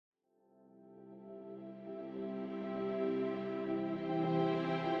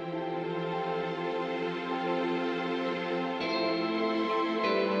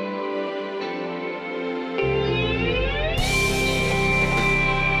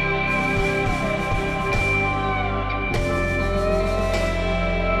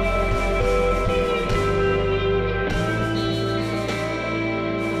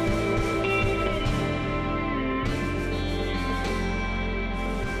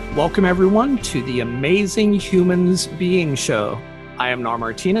Welcome, everyone, to the Amazing Humans Being Show. I am Nar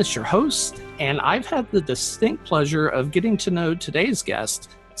Martinez, your host, and I've had the distinct pleasure of getting to know today's guest,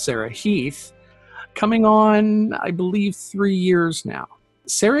 Sarah Heath, coming on, I believe, 3 years now.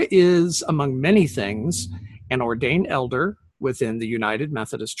 Sarah is, among many things, an ordained elder within the United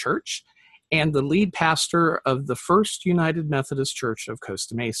Methodist Church and the lead pastor of the First United Methodist Church of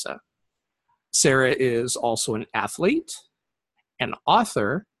Costa Mesa. Sarah is also an athlete, an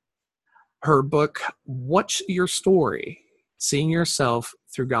author. Her book, What's Your Story? Seeing Yourself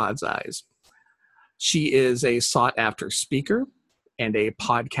Through God's Eyes. She is a sought-after speaker and a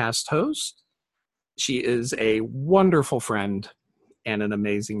podcast host. She is a wonderful friend and an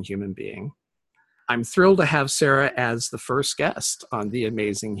amazing human being. I'm thrilled to have Sarah as the first guest on the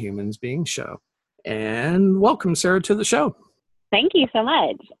Amazing Humans Being Show. And welcome, Sarah, to the show. Thank you so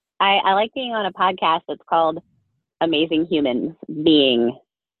much. I like being on a podcast that's called Amazing Humans Being.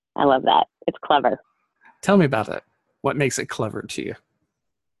 I love that. It's clever. Tell me about it. What makes it clever to you?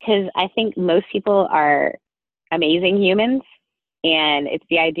 Because I think most people are amazing humans, and it's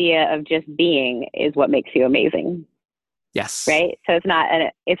the idea of just being is what makes you amazing. Yes. Right? So it's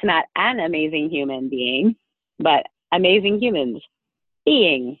not an amazing human being, but amazing humans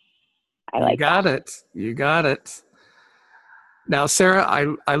being. You got it. Now,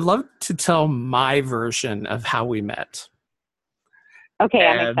 Sarah, I love to tell my version of how we met. Okay,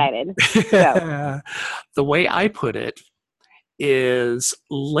 I'm excited. Go. The way I put it is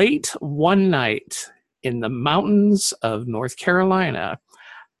late one night in the mountains of North Carolina,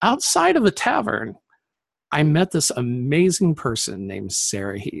 outside of a tavern, I met this amazing person named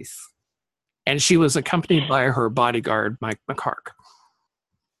Sarah Heath. And she was accompanied by her bodyguard, Mike McCark.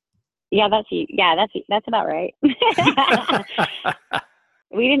 Yeah, that's about right.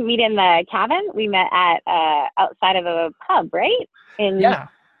 We didn't meet in the cabin. We met at outside of a pub, right?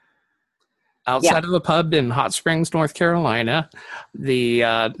 Outside of a pub in Hot Springs, North Carolina, the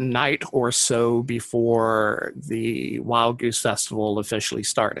night or so before the Wild Goose Festival officially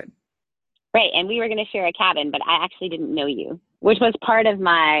started. Right, and we were going to share a cabin, but I actually didn't know you, which was part of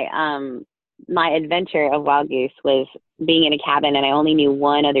my my adventure of Wild Goose was being in a cabin, and I only knew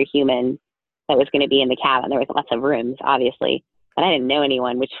one other human that was going to be in the cabin. There was lots of rooms, obviously, but I didn't know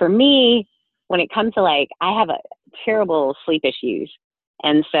anyone, which for me, when it comes to I have a terrible sleep issues.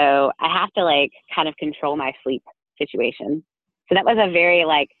 And so I have to kind of control my sleep situation. So that was a very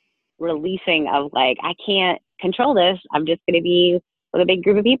releasing of I can't control this. I'm just going to be with a big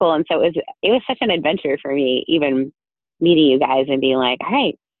group of people. And so it was such an adventure for me, even meeting you guys and being like, all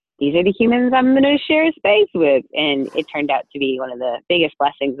right, these are the humans I'm going to share space with. And it turned out to be one of the biggest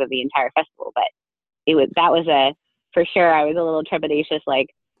blessings of the entire festival. But for sure, I was a little trepidatious,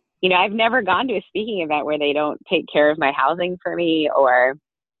 I've never gone to a speaking event where they don't take care of my housing for me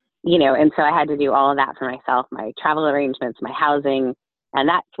and so I had to do all of that for myself, my travel arrangements, my housing. And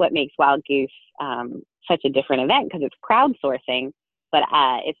that's what makes Wild Goose such a different event because it's crowdsourcing, but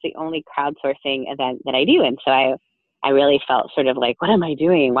it's the only crowdsourcing event that I do. And so I really felt sort of what am I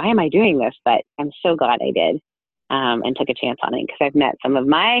doing? Why am I doing this? But I'm so glad I did and took a chance on it because I've met some of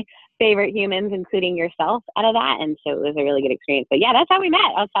my favorite humans, including yourself, out of that. And so it was a really good experience. But yeah, that's how we met,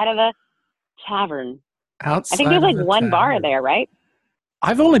 outside of a tavern. I think there's one bar there, right?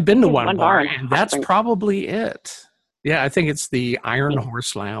 I've only been to one bar, and that's probably it. Yeah, I think it's the Iron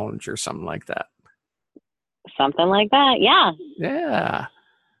Horse Lounge or something like that. Something like that, yeah. Yeah.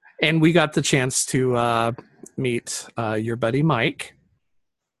 And we got the chance to meet your buddy Mike.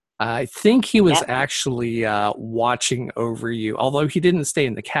 I think he was actually watching over you, although he didn't stay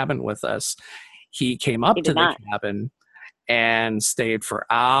in the cabin with us. He came up to the cabin and stayed for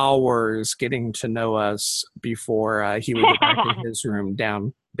hours getting to know us before he would go back to his room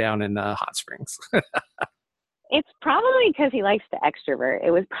down in Hot Springs. It's probably because he likes to extrovert.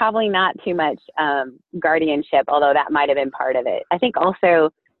 It was probably not too much guardianship, although that might have been part of it. I think also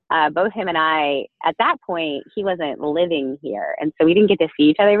both him and I, at that point, he wasn't living here. And so we didn't get to see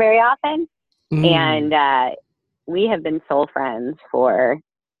each other very often. And we have been soul friends for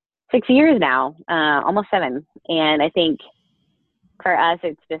 6 years now, almost 7. And I think for us,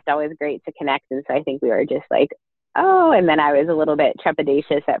 it's just always great to connect. And so I think we were just oh, and then I was a little bit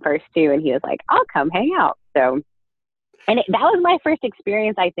trepidatious at first too. And he was like, I'll come hang out. So, and that was my first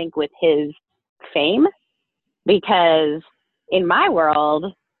experience, I think, with his fame, because in my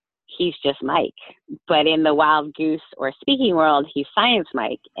world, he's just Mike, but in the Wild Goose or speaking world, he's Science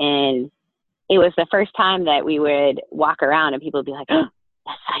Mike. And it was the first time that we would walk around and people would be like, oh,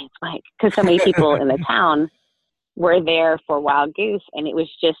 that's Science Mike. Because so many people in the town were there for Wild Goose. And it was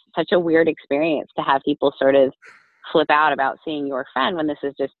just such a weird experience to have people sort of flip out about seeing your friend when this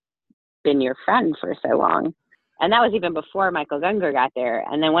has just been your friend for so long. And that was even before Michael Gungor got there.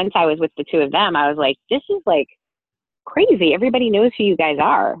 And then once I was with the two of them, I was like, this is like crazy. Everybody knows who you guys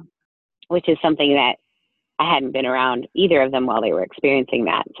are, which is something that I hadn't been around either of them while they were experiencing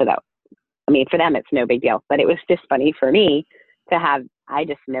that. So that, I mean, for them, it's no big deal, but it was just funny for me to have, I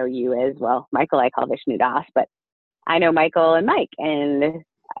just know you as well. Michael, I call Vishnu Das, but I know Michael and Mike, and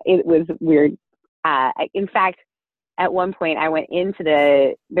it was weird. In fact, at one point I went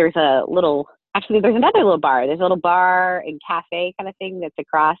into there's another little bar. There's a little bar and cafe kind of thing that's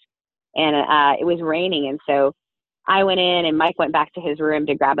across, and it was raining. And so I went in and Mike went back to his room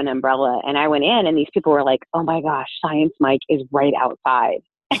to grab an umbrella, and I went in and these people were like, oh my gosh, Science Mike is right outside.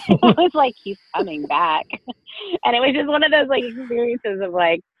 I was like, he's coming back. And it was just one of those like experiences of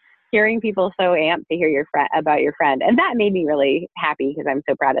like hearing people so amped to hear about your friend. And that made me really happy because I'm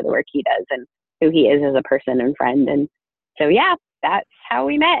so proud of the work he does and who he is as a person and friend. And so, yeah, that's how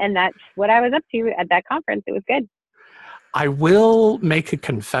we met. And that's what I was up to at that conference. It was good. I will make a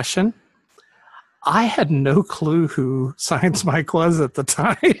confession. I had no clue who Science Mike was at the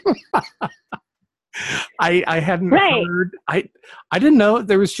time. I hadn't heard. I didn't know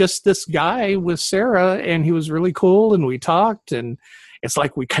there was just this guy with Sarah, and he was really cool, and we talked, and it's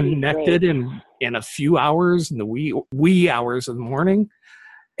like we connected in a few hours in the wee hours of the morning.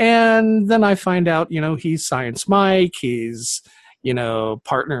 And then I find out, he's Science Mike. He's,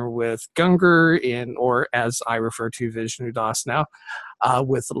 partner with Gungor or as I refer to Vishnu Das now,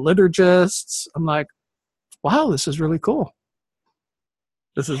 with liturgists. I'm like, wow, this is really cool.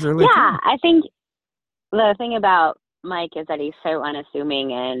 This is really cool. Yeah, I think the thing about Mike is that he's so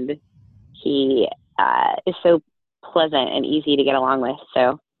unassuming and he is so pleasant and easy to get along with.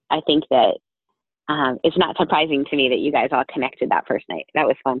 So I think that it's not surprising to me that you guys all connected that first night. That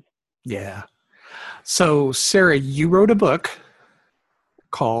was fun. Yeah. So, Sarah, you wrote a book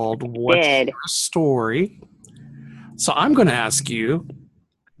called What's Your Story? So I'm going to ask you,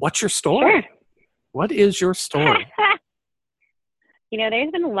 what's your story? Sure. What is your story?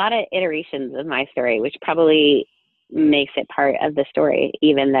 There's been a lot of iterations of my story, which probably makes it part of the story,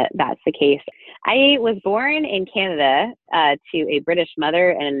 even that's the case. I was born in Canada to a British mother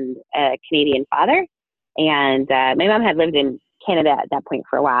and a Canadian father. And my mom had lived in Canada at that point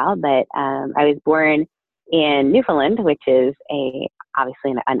for a while, but I was born in Newfoundland, which is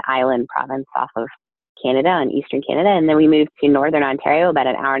obviously an island province off of Canada, in eastern Canada. And then we moved to northern Ontario, about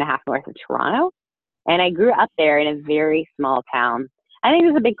an hour and a half north of Toronto. And I grew up there in a very small town. I think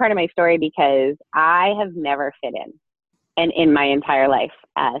this is a big part of my story because I have never fit in my entire life.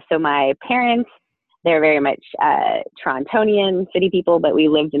 So my parents, they're very much Torontonian city people, but we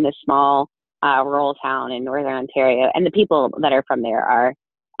lived in this small rural town in northern Ontario. And the people that are from there are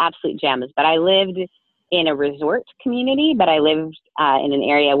absolute gems. But I lived in a resort community, but I lived in an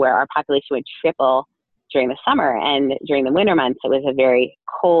area where our population would triple during the summer. And during the winter months, it was a very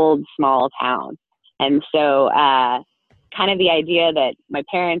cold, small town. And so kind of the idea that my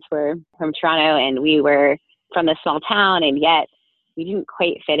parents were from Toronto and we were from this small town, and yet we didn't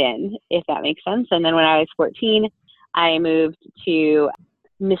quite fit in, if that makes sense. And then when I was 14, I moved to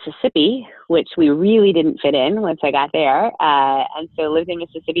Mississippi, which we really didn't fit in once I got there. And so lived in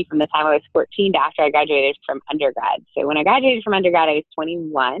Mississippi from the time I was 14 to after I graduated from undergrad. So when I graduated from undergrad, I was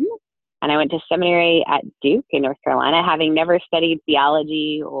 21, and I went to seminary at Duke in North Carolina, having never studied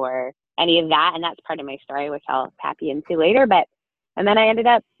theology or any of that. And that's part of my story, which I'll tap you into later. And then I ended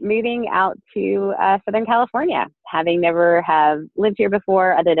up moving out to Southern California, having never have lived here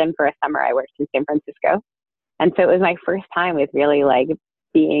before, other than for a summer. I worked in San Francisco. And so it was my first time with really like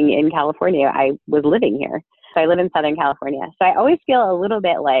being in California. I was living here. So I live in Southern California. So I always feel a little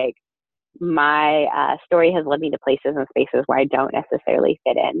bit like my story has led me to places and spaces where I don't necessarily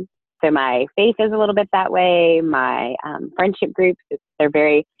fit in. So my faith is a little bit that way. My friendship groups, they're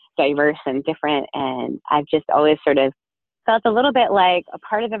very diverse and different. And I've just always sort of felt a little bit like a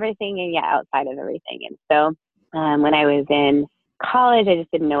part of everything and yet outside of everything. And so when I was in college, I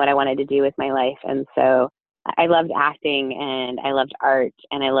just didn't know what I wanted to do with my life. And so I loved acting and I loved art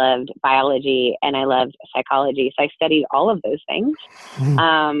and I loved biology and I loved psychology. So I studied all of those things.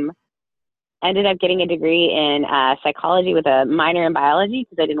 Ended up getting a degree in psychology with a minor in biology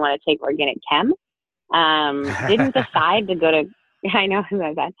because I didn't want to take organic chem. Didn't decide to go to, I know,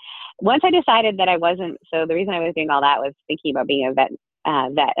 once I decided that I wasn't, so the reason I was doing all that was thinking about being a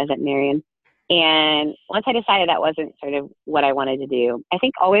veterinarian. And once I decided that wasn't sort of what I wanted to do, I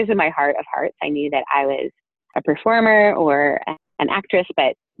think always in my heart of hearts, I knew that I was a performer or an actress,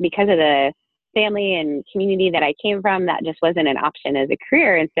 but because of the family and community that I came from, that just wasn't an option as a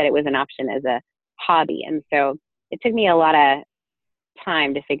career. Instead, it was an option as a hobby. And so it took me a lot of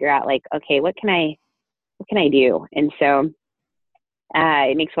time to figure out like, okay, what can I do? And so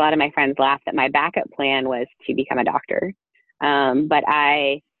it makes a lot of my friends laugh that my backup plan was to become a doctor. But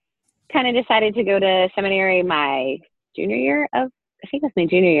I kind of decided to go to seminary my junior year of, I think it was my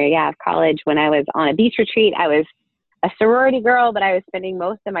junior year, yeah, of college, when I was on a beach retreat. I was a sorority girl, but I was spending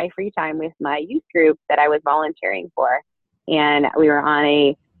most of my free time with my youth group that I was volunteering for. And we were on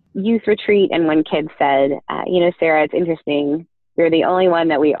a youth retreat, and one kid said, Sarah, it's interesting. You're the only one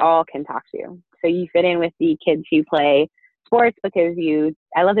that we all can talk to. So you fit in with the kids who play sports because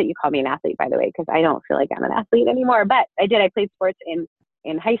I love that you call me an athlete, by the way, because I don't feel like I'm an athlete anymore, but I did. I played sports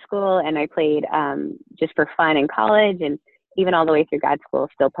in high school, and I played just for fun in college, and even all the way through grad school,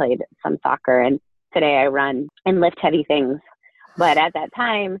 still played some soccer. And today I run and lift heavy things. But at that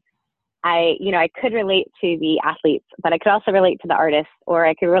time, I could relate to the athletes, but I could also relate to the artists, or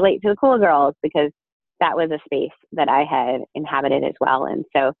I could relate to the cool girls, because that was a space that I had inhabited as well. And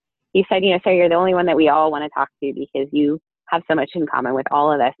so he said, Sarah, you're the only one that we all want to talk to because you have so much in common with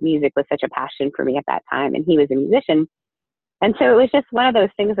all of us. Music was such a passion for me at that time, and he was a musician. And so it was just one of those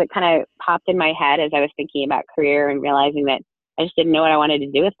things that kind of popped in my head as I was thinking about career and realizing that I just didn't know what I wanted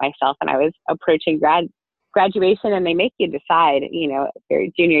to do with myself. And I was approaching graduation, and they make you decide, your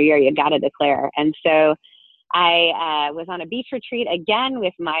junior year, you got to declare. And so I was on a beach retreat again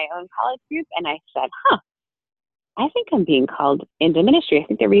with my own college group, and I said, I think I'm being called into ministry. I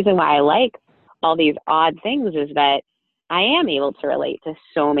think the reason why I like all these odd things is that I am able to relate to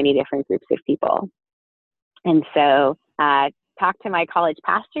so many different groups of people. And so talked to my college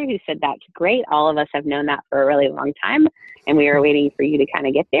pastor, who said, that's great. All of us have known that for a really long time, and we are waiting for you to kind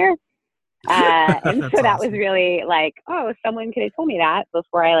of get there. And so that was really like, oh, someone could have told me that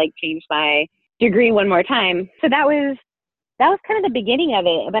before I changed my degree one more time. So that was kind of the beginning of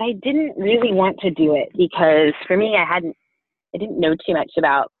it, but I didn't really want to do it because for me, I didn't know too much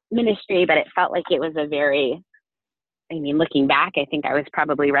about ministry, but it felt like it was looking back, I think I was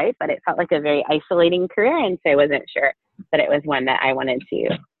probably right, but it felt like a very isolating career. And so I wasn't sure that it was one that I wanted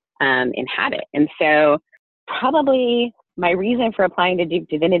to inhabit. And so probably my reason for applying to Duke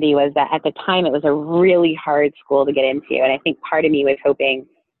Divinity was that at the time it was a really hard school to get into. And I think part of me was hoping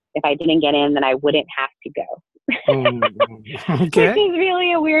if I didn't get in, then I wouldn't have to go. Okay. Which is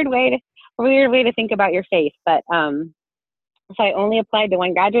really a weird way to think about your faith. But so I only applied to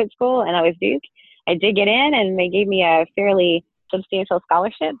one graduate school, and that was Duke. I did get in, and they gave me a fairly substantial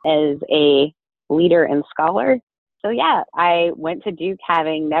scholarship as a leader and scholar. So yeah, I went to Duke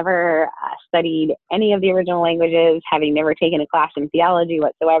having never studied any of the original languages, having never taken a class in theology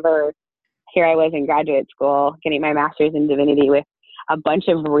whatsoever. Here I was in graduate school getting my master's in divinity with a bunch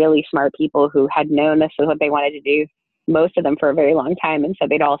of really smart people who had known this was what they wanted to do, most of them for a very long time. And so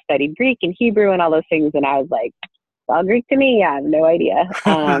they'd all studied Greek and Hebrew and all those things. And I was like, well, Greek to me, I have no idea.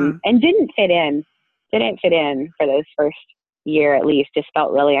 And didn't fit in for those first year, at least. Just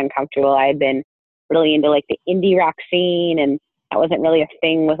felt really uncomfortable. I had been really into the indie rock scene, and that wasn't really a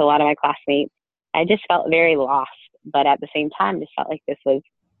thing with a lot of my classmates. I just felt very lost, but at the same time, just felt like this was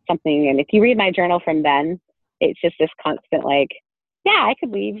something. And if you read my journal from then, it's just this constant I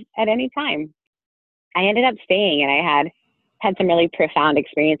could leave at any time. I ended up staying, and I had some really profound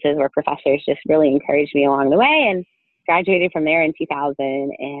experiences where professors just really encouraged me along the way, and graduated from there in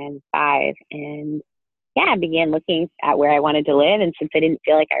 2005. And I began looking at where I wanted to live. And since I didn't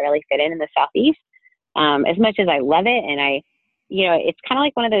feel like I really fit in the Southeast, as much as I love it, and it's kind of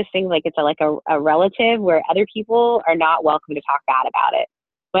like one of those things, it's a relative where other people are not welcome to talk bad about it,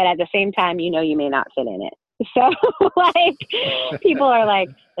 but at the same time, you may not fit in it. So people are like,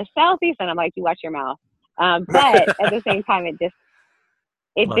 the Southeast, and I'm like, you watch your mouth. But at the same time, it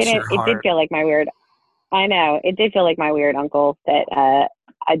did feel like my weird, I know, it did feel like my weird uncle that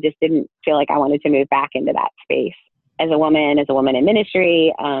I just didn't feel like I wanted to move back into that space as a woman in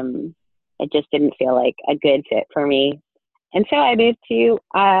ministry. It just didn't feel like a good fit for me. And so I moved to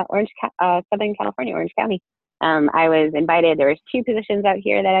Southern California, Orange County. I was invited. There was 2 positions out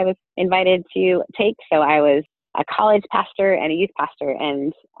here that I was invited to take. So I was a college pastor and a youth pastor.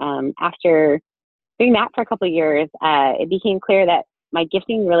 And after doing that for a couple of years, it became clear that my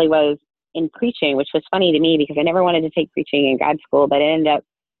gifting really was in preaching, which was funny to me because I never wanted to take preaching in grad school, but it ended up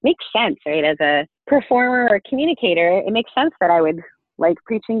makes sense, right? As a performer or communicator, it makes sense that I would like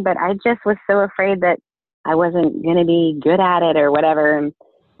preaching, but I just was so afraid that I wasn't going to be good at it or whatever. And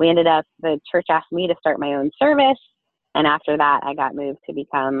the church asked me to start my own service. And after that, I got moved to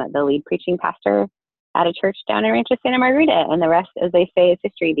become the lead preaching pastor at a church down in Rancho Santa Margarita. And the rest, as they say, is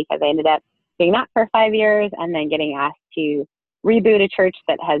history, because I ended up doing that for 5 years and then getting asked to reboot a church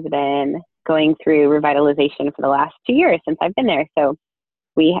that has been going through revitalization for the last 2 years since I've been there. So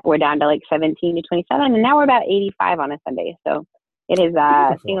we're down to like 17 to 27, and now we're about 85 on a Sunday. So it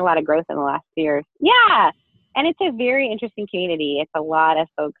has seen a lot of growth in the last 2 years. Yeah. And it's a very interesting community. It's a lot of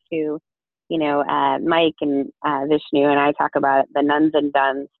folks who, Mike and Vishnu and I talk about the nuns and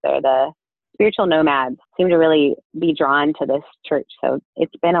duns. They're the spiritual nomads, seem to really be drawn to this church. So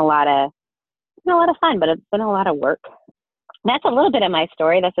it's been a lot of fun, but it's been a lot of work. That's a little bit of my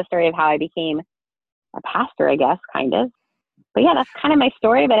story. That's the story of how I became a pastor, I guess, kind of. But yeah, that's kind of my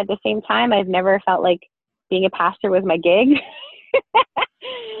story. But at the same time, I've never felt like being a pastor was my gig,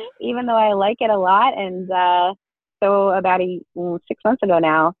 even though I like it a lot. And so about 6 months ago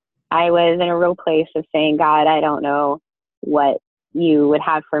now, I was in a real place of saying, God, I don't know what you would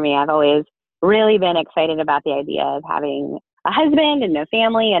have for me. I've always really been excited about the idea of having a husband and no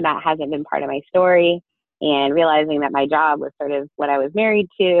family, and that hasn't been part of my story. And realizing that my job was sort of what I was married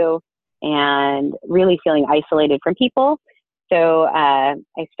to, and really feeling isolated from people. So I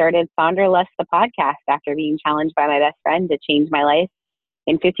started Sonderlust, the podcast, after being challenged by my best friend to change my life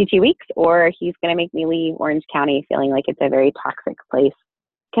in 52 weeks, or he's going to make me leave Orange County feeling like it's a very toxic place.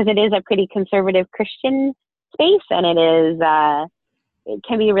 Because it is a pretty conservative Christian space, and it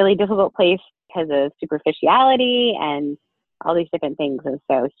can be a really difficult place because of superficiality and all these different things. And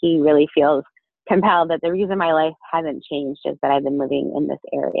so he really feels compelled that the reason my life hasn't changed is that I've been living in this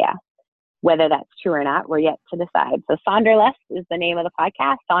area. Whether that's true or not, we're yet to decide. So Sonderlust is the name of the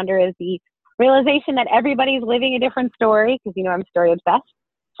podcast. Sonder is the realization that everybody's living a different story, because I'm story obsessed.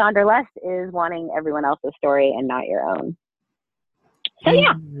 Sonderlust is wanting everyone else's story and not your own. So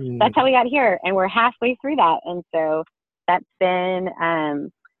yeah, that's how we got here, and we're halfway through that. And so that's been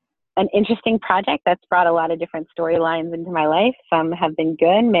an interesting project that's brought a lot of different storylines into my life. Some have been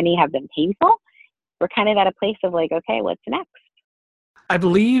good, many have been painful. We're kind of at a place of like, okay, what's next? I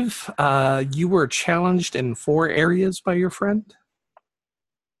believe you were challenged in 4 areas by your friend.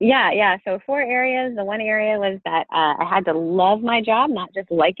 Yeah. So 4 areas. The one area was that I had to love my job, not just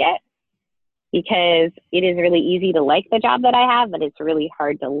like it, because it is really easy to like the job that I have, but it's really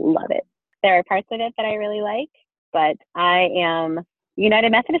hard to love it. There are parts of it that I really like, but I am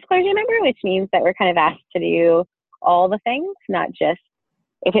United Methodist clergy member, which means that we're kind of asked to do all the things, not just,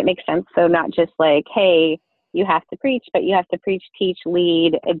 if it makes sense. So not just like, hey, you have to preach, but you have to preach, teach,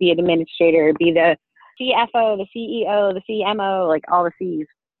 lead, be an administrator, be the CFO, the CEO, the CMO, like all the C's.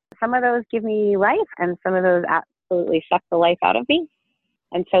 Some of those give me life, and some of those absolutely suck the life out of me.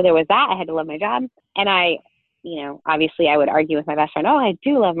 And so there was that. I had to love my job. And I, obviously I would argue with my best friend, oh, I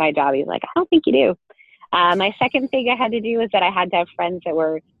do love my job. He's like, I don't think you do. My second thing I had to do was that I had to have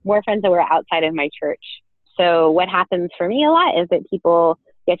more friends that were outside of my church. So what happens for me a lot is that people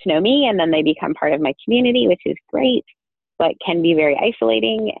get to know me, and then they become part of my community, which is great, but can be very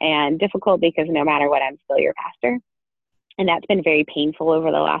isolating and difficult, because no matter what, I'm still your pastor. And that's been very painful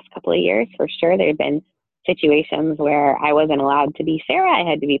over the last couple of years, for sure. There have been situations where I wasn't allowed to be Sarah. I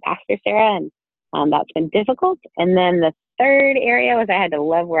had to be Pastor Sarah, and that's been difficult. And then the third area was I had to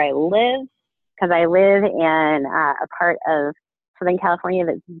love where I live, because I live in a part of Southern California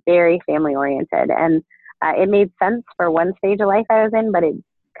that's very family oriented. And it made sense for one stage of life I was in, but it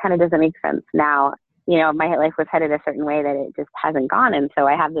kind of doesn't make sense now. My life was headed a certain way that it just hasn't gone. And so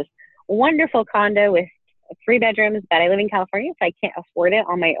I have this wonderful condo with 3 bedrooms, but I live in California, so I can't afford it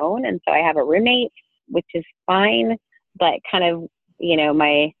on my own. And so I have a roommate, which is fine, but kind of,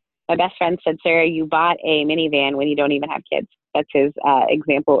 my best friend said, Sarah, you bought a minivan when you don't even have kids. That's his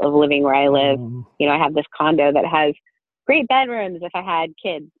example of living where I live. I have this condo that has great bedrooms if I had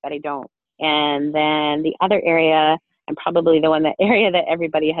kids, but I don't. And then the other area, and probably the area that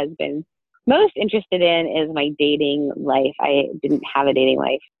everybody has been most interested in, is my dating life. I didn't have a dating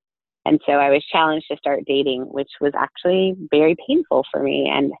life. And so I was challenged to start dating, which was actually very painful for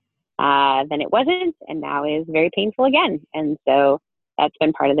me. And then it wasn't, and now is very painful again. And so that's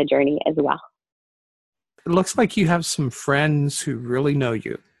been part of the journey as well. It looks like you have some friends who really know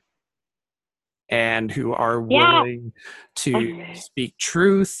you and who are willing to speak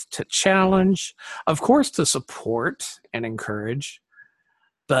truth, to challenge, of course, to support and encourage.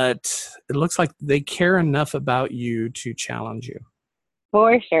 But it looks like they care enough about you to challenge you.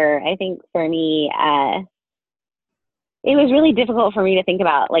 For sure. I think for me, it was really difficult for me to think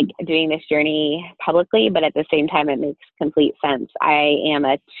about like doing this journey publicly, but at the same time, it makes complete sense. I am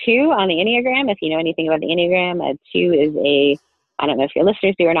a 2 on the Enneagram. If you know anything about the Enneagram, a 2 is I don't know if your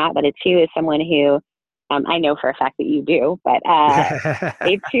listeners do or not, but a 2 is someone who, I know for a fact that you do, but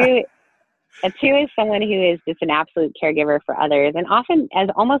a 2 is someone who is just an absolute caregiver for others, and often as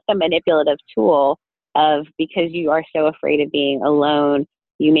almost a manipulative tool of, because you are so afraid of being alone,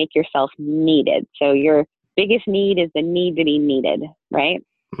 you make yourself needed. So your biggest need is the need to be needed, right?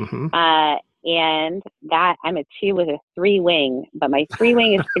 Mm-hmm. And that I'm a 2 with a 3 wing, but my 3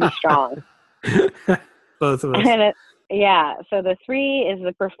 wing is pretty strong. Both of us. And yeah. So the 3 is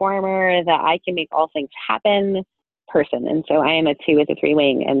the performer, that I can make all things happen person. And so I am a 2 with a 3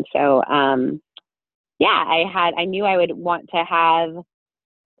 wing. And so, I knew I would want to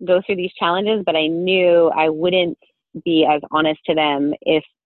go through these challenges, but I knew I wouldn't be as honest to them if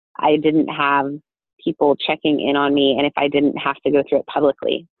I didn't have people checking in on me and if I didn't have to go through it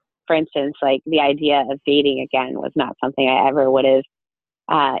publicly. For instance, like the idea of dating again was not something I ever would have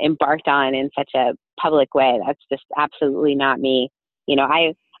embarked on in such a public way. That's just absolutely not me.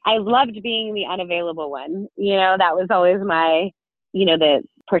 I loved being the unavailable one. That was always my, the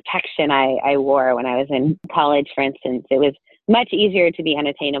protection I wore when I was in college, for instance. It was much easier to be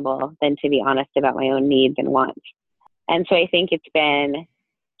unattainable than to be honest about my own needs and wants. And so I think it's been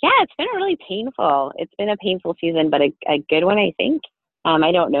a really painful. It's been a painful season, but a good one, I think.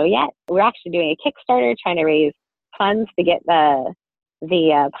 I don't know yet. We're actually doing a Kickstarter trying to raise funds to get the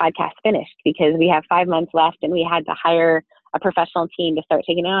podcast finished, because we have 5 months left and we had to hire a professional team to start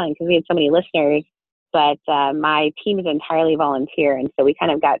taking it on because we had so many listeners. But my team is entirely volunteer. And so we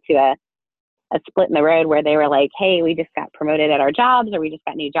kind of got to a split in the road where they were like, hey, we just got promoted at our jobs, or we just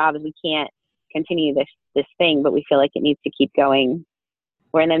got new jobs. We can't continue this thing, but we feel like it needs to keep going.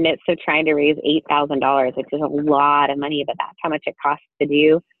 We're in the midst of trying to raise $8,000, which is a lot of money, but that's how much it costs to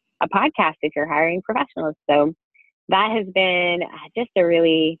do a podcast if you're hiring professionals. So that has been just a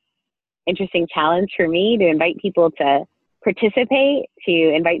really interesting challenge for me, to invite people to participate, to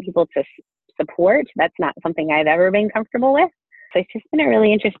invite people to support. That's not something I've ever been comfortable with. So it's just been a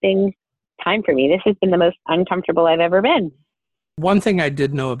really interesting time for me. This has been the most uncomfortable I've ever been. One thing I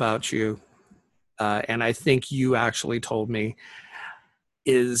did know about you, and I think you actually told me,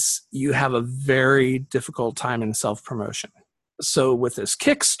 is you have a very difficult time in self-promotion. So with this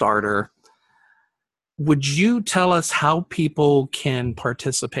Kickstarter, would you tell us how people can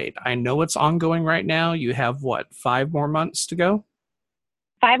participate? I know it's ongoing right now. You have, 5 more months to go?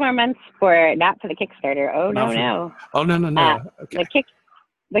 5 more months not for the Kickstarter. Oh, no. Oh, no. Okay.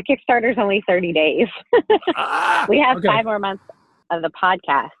 The Kickstarter's only 30 days. We have 5 more months of the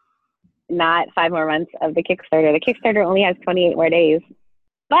podcast, not 5 more months of the Kickstarter. The Kickstarter only has 28 more days.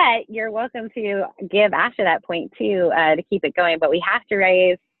 But you're welcome to give after that point too, to keep it going. But we have to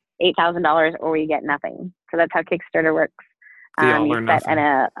raise $8,000 or we get nothing. So that's how Kickstarter works. The all or nothing.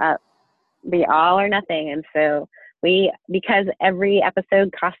 The all or nothing. And so because every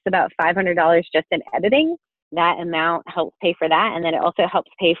episode costs about $500 just in editing, that amount helps pay for that. And then it also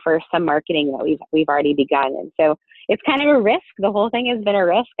helps pay for some marketing that we've already begun. And so it's kind of a risk. The whole thing has been a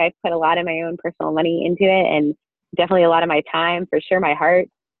risk. I've put a lot of my own personal money into it, and definitely a lot of my time, for sure, my heart.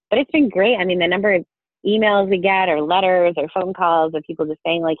 But it's been great. I mean, the number of emails we get, or letters or phone calls of people just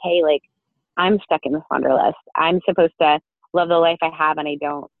saying like, hey, like, I'm stuck in this wanderlust. I'm supposed to love the life I have and I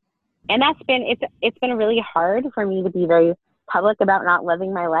don't. And it's been really hard for me to be very public about not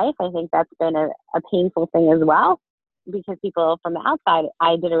loving my life. I think that's been a painful thing as well, because people from the outside,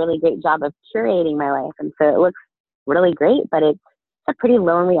 I did a really great job of curating my life. And so it looks really great, but it's a pretty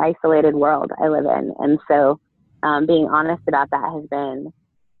lonely, isolated world I live in. And so being honest about that has been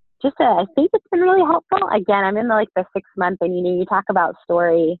I think it's been really helpful. Again, I'm in the 6th month, and you talk about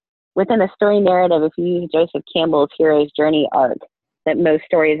story within the story narrative. If you use Joseph Campbell's hero's journey arc that most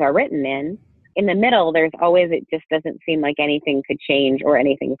stories are written in the middle, there's always, it just doesn't seem like anything could change or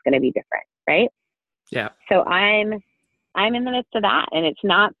anything's going to be different, right? Yeah. So I'm in the midst of that, and it's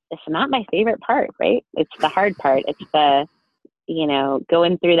not my favorite part, right? It's the hard part. It's the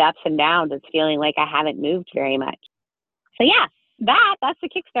going through the ups and downs. It's feeling like I haven't moved very much. So yeah. That's the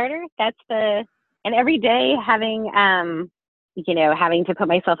Kickstarter. And every day having to put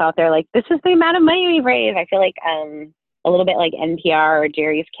myself out there, like, this is the amount of money we've raised. I feel like, a little bit like NPR or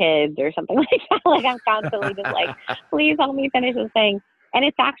Jerry's Kids or something like that. Like, I'm constantly just like, please help me finish this thing. And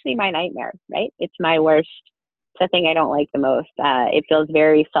it's actually my nightmare, right? It's my worst. It's the thing I don't like the most. It feels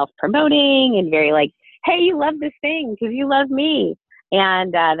very self-promoting and very like, hey, you love this thing because you love me.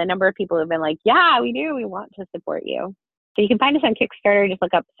 And the number of people who have been like, yeah, we do. We want to support you. So you can find us on Kickstarter. Just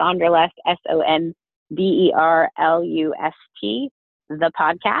look up Sonderlust, Sonderlust, the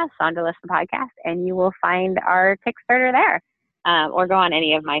podcast, Sonderlust, the podcast, and you will find our Kickstarter there. Or go on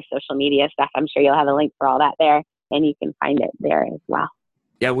any of my social media stuff. I'm sure you'll have a link for all that there, and you can find it there as well.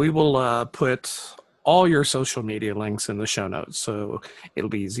 Yeah, we will put all your social media links in the show notes, so it'll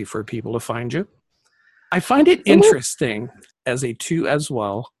be easy for people to find you. I find it interesting as a 2 as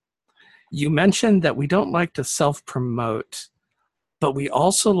well. You mentioned that we don't like to self-promote, but we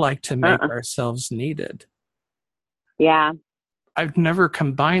also like to make Uh-uh. ourselves needed. Yeah. I've never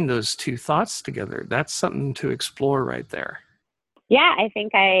combined those two thoughts together. That's something to explore right there. Yeah, I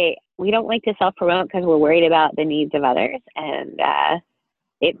think we don't like to self-promote because we're worried about the needs of others. And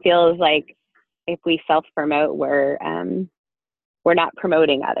it feels like if we self-promote, we're not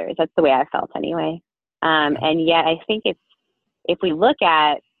promoting others. That's the way I felt anyway. And yet I think if we look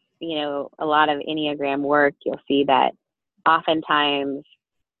at, a lot of Enneagram work, you'll see that oftentimes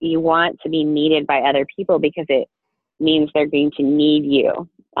you want to be needed by other people because it means they're going to need you.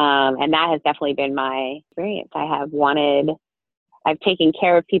 And that has definitely been my experience. I've taken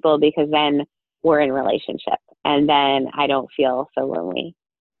care of people because then we're in relationship and then I don't feel so lonely.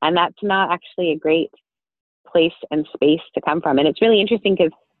 And that's not actually a great place and space to come from. And it's really interesting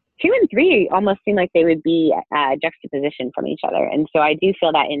because 2 and 3 almost seem like they would be juxtaposition from each other. And so I do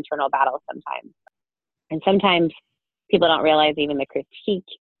feel that internal battle sometimes. And sometimes people don't realize even the critique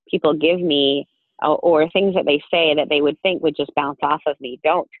people give me or things that they say that they would think would just bounce off of me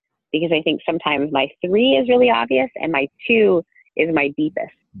don't. Because I think sometimes my 3 is really obvious and my 2 is my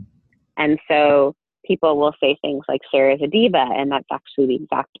deepest. And so people will say things like Sarah's a diva, and that's actually the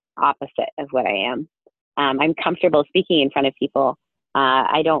exact opposite of what I am. I'm comfortable speaking in front of people.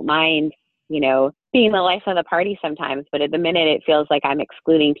 I don't mind, being the life of the party sometimes, but at the minute it feels like I'm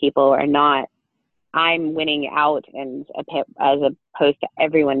excluding people or not. I'm winning out, and as opposed to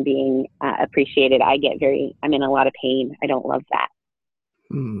everyone being appreciated, I'm in a lot of pain. I don't love that.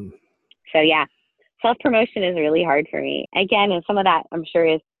 Mm. So yeah, self-promotion is really hard for me. Again, and some of that I'm sure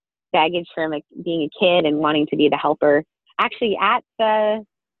is baggage from being a kid and wanting to be the helper. Actually, at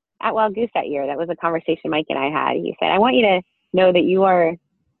Wild Goose that year, that was a conversation Mike and I had. He said, I want you to know that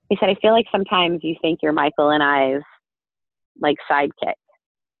he said, I feel like sometimes you think you're Michael and I's sidekick.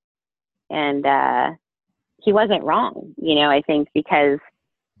 And he wasn't wrong, I think because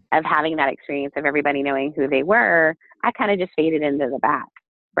of having that experience of everybody knowing who they were, I kind of just faded into the back,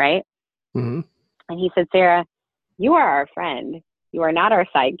 right? Mm-hmm. And he said, Sarah, you are our friend. You are not our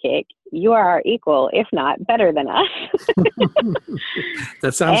sidekick. You are our equal, if not better than us.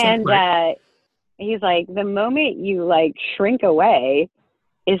 That sounds and right. He's like, the moment you shrink away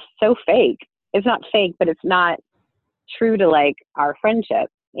is so fake. It's not fake, but it's not true to our friendship.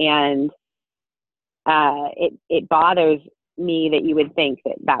 And it bothers me that you would think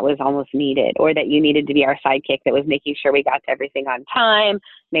that was almost needed, or that you needed to be our sidekick that was making sure we got to everything on time,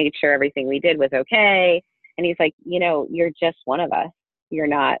 making sure everything we did was okay. And he's like, you're just one of us. You're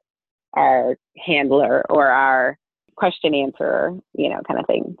not our handler or our question answerer, kind of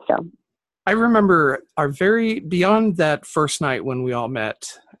thing. So I remember beyond that first night when we all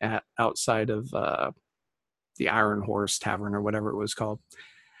met outside of the Iron Horse Tavern or whatever it was called.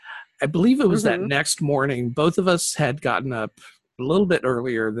 I believe it was that next morning, both of us had gotten up a little bit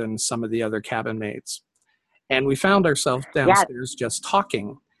earlier than some of the other cabin mates. And we found ourselves downstairs just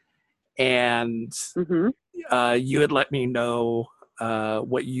talking. And you had let me know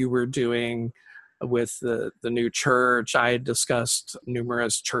what you were doing with the new church. I had discussed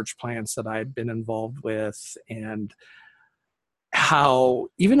numerous church plants that I had been involved with, and how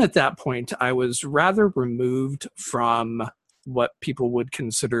even at that point I was rather removed from what people would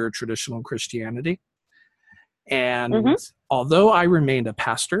consider traditional Christianity. And although I remained a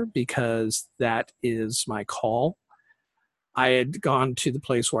pastor because that is my call, I had gone to the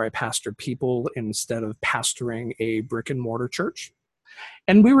place where I pastor people instead of pastoring a brick and mortar church.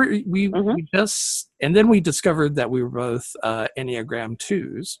 And and then we discovered that we were both Enneagram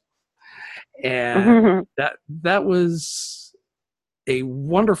 2s. And that was a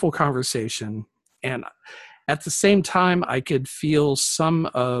wonderful conversation. And at the same time, I could feel some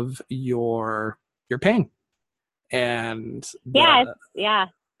of your pain. And yeah,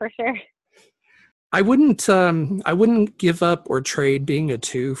 for sure. I wouldn't give up or trade being a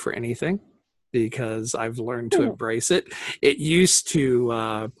 2 for anything, because I've learned to embrace it. It used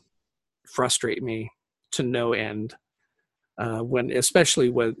to frustrate me to no end, especially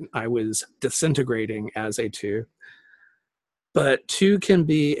when I was disintegrating as a 2. But 2 can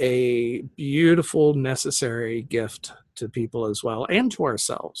be a beautiful, necessary gift to people as well, and to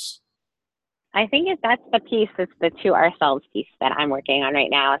ourselves. I think that's the piece, it's the to ourselves piece that I'm working on right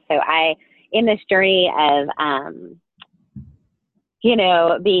now. So in this journey of,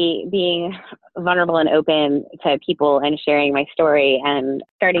 being vulnerable and open to people and sharing my story and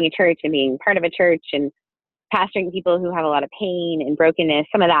starting a church and being part of a church and pastoring people who have a lot of pain and brokenness,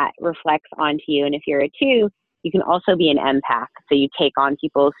 some of that reflects onto you. And if you're a 2, you can also be an empath. So you take on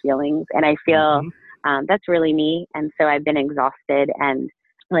people's feelings. And I feel that's really me. And so I've been exhausted and,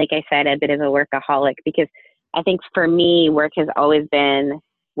 like I said, a bit of a workaholic, because I think for me, work has always been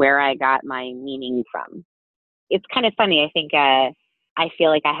where I got my meaning from. It's kind of funny. I think I feel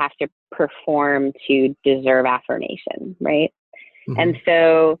like I have to perform to deserve affirmation, right? Mm-hmm. And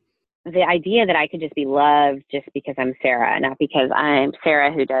so the idea that I could just be loved just because I'm Sarah, not because I'm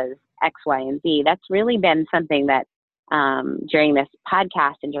Sarah who does X, Y, and Z, that's really been something that during this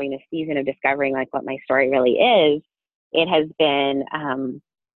podcast and during this season of discovering like what my story really is, it has been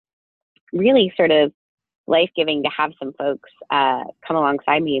really sort of life-giving to have some folks come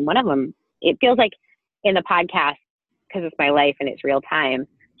alongside me. And one of them, it feels like in the podcast, because it's my life and it's real time,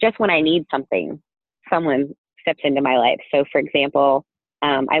 just when I need something, someone steps into my life. So for example,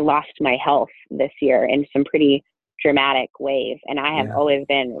 I lost my health this year in some pretty dramatic ways, and I have always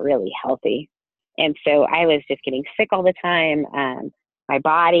been really healthy. And so I was just getting sick all the time. My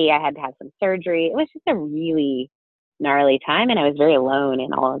body, I had to have some surgery. It was just a really gnarly time, and I was very alone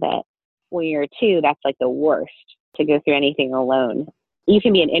in all of it. When you're two, that's like the worst, to go through anything alone. You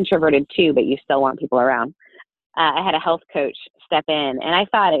can be an introverted too, but you still want people around. I had a health coach step in, and I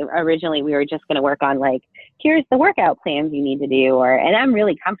thought originally we were just going to work on like, here's the workout plans you need to do, and I'm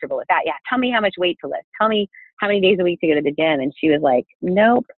really comfortable with that. Yeah, tell me how much weight to lift. Tell me how many days a week to go to the gym. And she was like,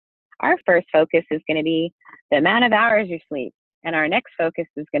 nope, our first focus is going to be the amount of hours you sleep, and our next focus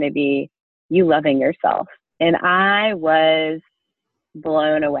is going to be you loving yourself. And I was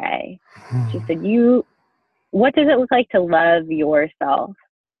blown away. She said, what does it look like to love yourself?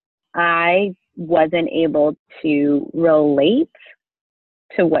 I wasn't able to relate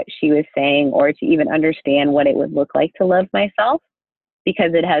to what she was saying or to even understand what it would look like to love myself,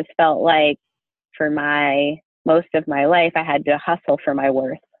 because it has felt like for most of my life, I had to hustle for my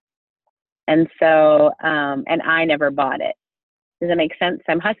worth. And so, and I never bought it. Does that make sense?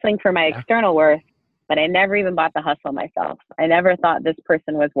 I'm hustling for my external worth, but I never even bought the hustle myself. I never thought this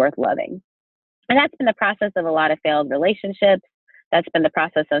person was worth loving. And that's been the process of a lot of failed relationships. That's been the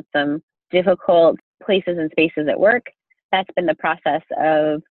process of some difficult places and spaces at work. That's been the process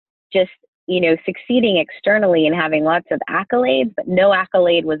of just, succeeding externally and having lots of accolades, but no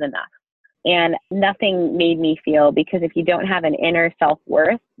accolade was enough. And nothing made me feel, because if you don't have an inner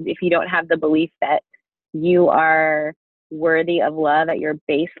self-worth, if you don't have the belief that you are worthy of love at your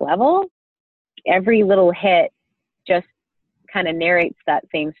base level, every little hit just kind of narrates that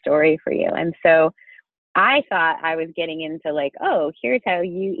same story for you. And so I thought I was getting into like, oh, here's how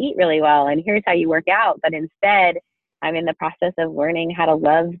you eat really well and here's how you work out. But instead, I'm in the process of learning how to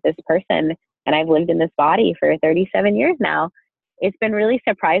love this person. And I've lived in this body for 37 years now. It's been really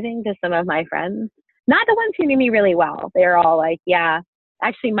surprising to some of my friends, not the ones who knew me really well. They're all like, yeah.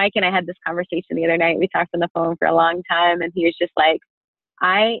 Actually, Mike and I had this conversation the other night. We talked on the phone for a long time, and he was just like,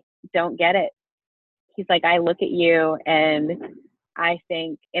 I don't get it. He's like, I look at you and I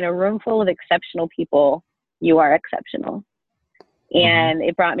think in a room full of exceptional people, you are exceptional. And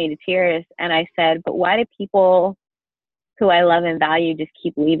it brought me to tears. And I said, but why do people who I love and value just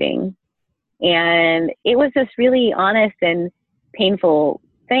keep leaving? And it was this really honest and painful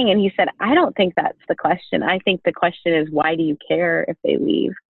thing. And he said, I don't think that's the question. I think the question is, why do you care if they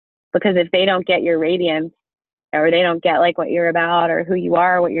leave? Because if they don't get your radiance, or they don't get like what you're about or who you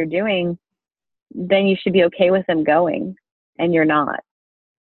are, what you're doing, then you should be okay with them going, and you're not.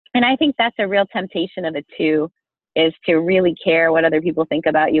 And I think that's a real temptation of it too, is to really care what other people think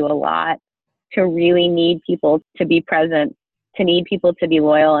about you a lot, to really need people to be present, to need people to be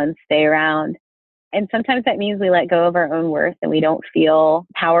loyal and stay around. And sometimes that means we let go of our own worth and we don't feel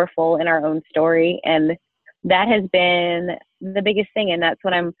powerful in our own story. And that has been the biggest thing. And that's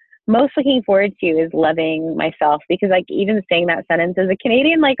what I'm most looking forward to, is loving myself. Because like even saying that sentence as a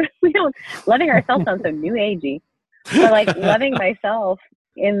Canadian, like loving ourselves sounds so new agey, but like loving myself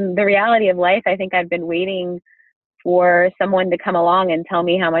in the reality of life, I think I've been waiting for someone to come along and tell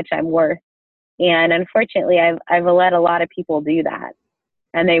me how much I'm worth. And unfortunately, I've let a lot of people do that.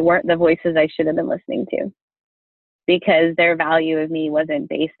 And they weren't the voices I should have been listening to, because their value of me wasn't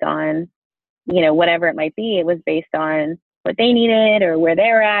based on, whatever it might be. It was based on what they needed or where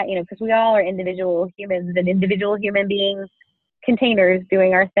they're at, because we all are individual humans and individual human beings, containers,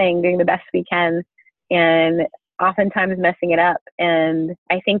 doing our thing, doing the best we can, and oftentimes messing it up. And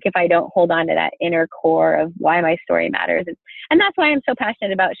I think if I don't hold on to that inner core of why my story matters, and that's why I'm so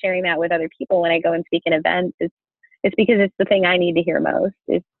passionate about sharing that with other people when I go and speak in events, it's because it's the thing I need to hear most.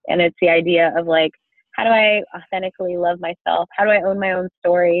 And it's the idea of like, how do I authentically love myself? How do I own my own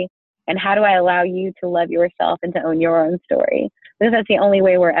story? And how do I allow you to love yourself and to own your own story? Because that's the only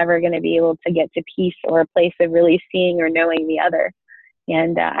way we're ever going to be able to get to peace or a place of really seeing or knowing the other.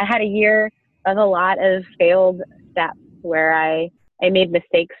 And I had a year of a lot of failed steps where I made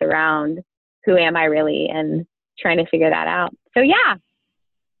mistakes around who am I really, and trying to figure that out. So yeah,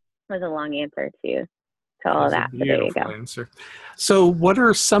 was a long answer to all of That's a that, but there you beautiful go. answer. So what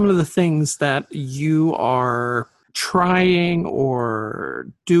are some of the things that you are trying or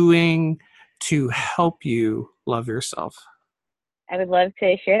doing to help you love yourself? I would love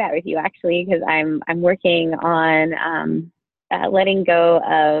to share that with you, actually, because I'm working on letting go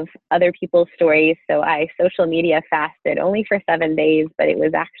of other people's stories. So I social media fasted only for 7 days, but it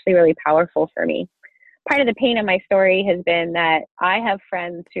was actually really powerful for me. Part of the pain of my story has been that I have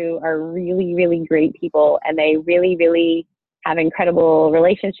friends who are really, really great people, and they really, really have incredible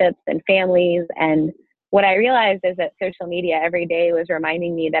relationships and families. And what I realized is that social media every day was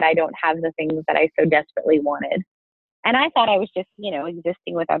reminding me that I don't have the things that I so desperately wanted. And I thought I was just,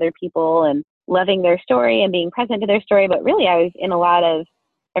 existing with other people and loving their story and being present to their story. But really, I was in a lot of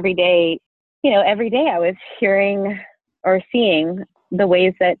every day, every day I was hearing or seeing the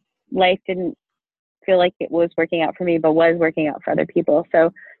ways that life didn't feel like it was working out for me, but was working out for other people.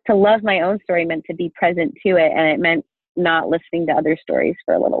 So to love my own story meant to be present to it. And it meant not listening to other stories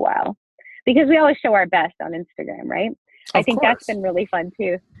for a little while, because we always show our best on Instagram, right? I think that's been really fun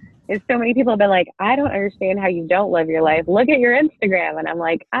too. Is so many people have been like, I don't understand how you don't love your life. Look at your Instagram. And I'm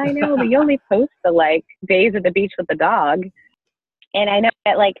like, I know, but you only post the days at the beach with the dog. And I know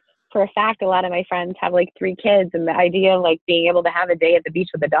that for a fact, a lot of my friends have 3 kids, and the idea of being able to have a day at the beach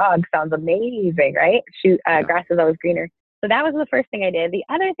with a dog sounds amazing, right? Grass is always greener. So that was the first thing I did. The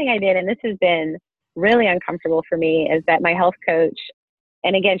other thing I did, and this has been really uncomfortable for me, is that my health coach,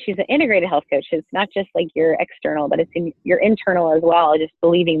 and again, she's an integrated health coach. It's not just your external, but it's your internal as well, just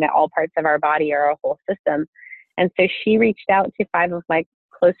believing that all parts of our body are a whole system. And so she reached out to 5 of my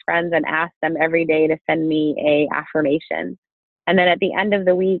close friends and asked them every day to send me a affirmation. And then at the end of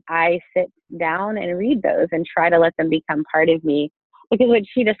the week, I sit down and read those and try to let them become part of me. Because what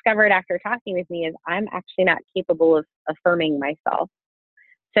she discovered after talking with me is I'm actually not capable of affirming myself.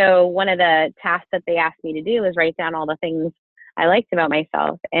 So one of the tasks that they asked me to do is write down all the things I liked about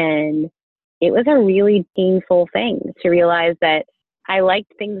myself. And it was a really painful thing to realize that I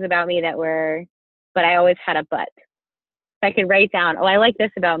liked things about me but I always had a but. I could write down, I like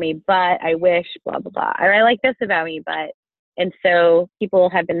this about me, but I wish, blah, blah, blah. Or I like this about me, but. And so people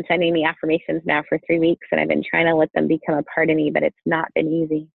have been sending me affirmations now for 3 weeks, and I've been trying to let them become a part of me, but it's not been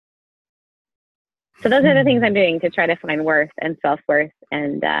easy. So those are the things I'm doing to try to find worth and self-worth.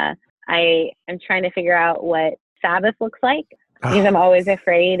 And I am trying to figure out what Sabbath looks like, because I'm always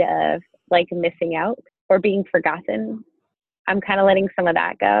afraid of missing out or being forgotten. I'm kind of letting some of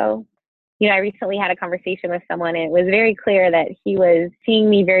that go. I recently had a conversation with someone, and it was very clear that he was seeing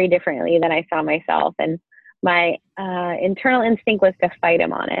me very differently than I saw myself. And my internal instinct was to fight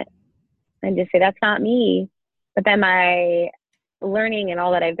him on it and just say, that's not me. But then my learning and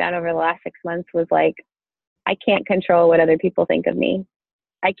all that I've done over the last 6 months was I can't control what other people think of me.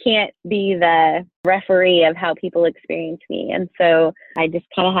 I can't be the referee of how people experience me. And so I just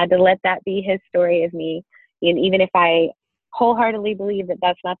kind of had to let that be his story of me. And even if I wholeheartedly believe that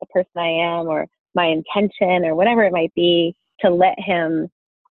that's not the person I am, or my intention, or whatever it might be, to let him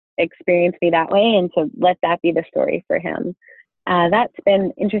experience me that way and to let that be the story for him. That's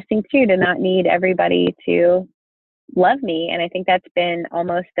been interesting too, to not need everybody to love me. And I think that's been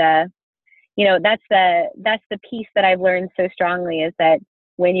almost that's the piece that I've learned so strongly, is that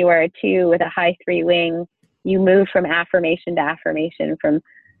when you are a 2 with a high 3 wing, you move from affirmation to affirmation, from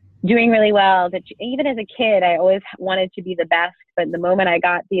doing really well. That even as a kid, I always wanted to be the best, but the moment I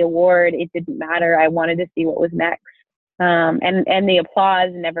got the award, it didn't matter. I wanted to see what was next. And the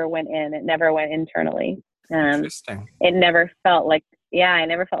applause never went in. It never went internally. Interesting. It never felt I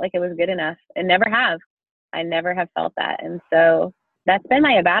never felt like it was good enough. And never have. I never have felt that. And so that's been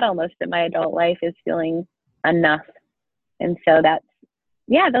my battle most of my adult life, is feeling enough. And so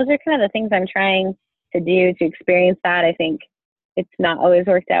those are kind of the things I'm trying to do to experience that. I think it's not always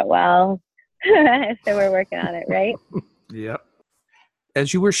worked out well. So we're working on it, right? Yep.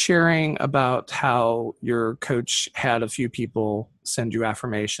 As you were sharing about how your coach had a few people send you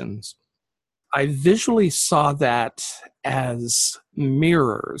affirmations, I visually saw that as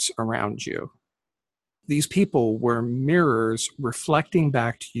mirrors around you. These people were mirrors reflecting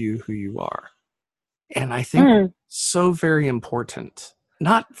back to you who you are. And I think so very important,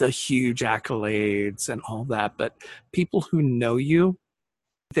 not the huge accolades and all that, but people who know you,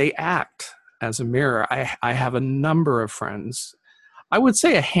 they act as a mirror. I have a number of friends, I would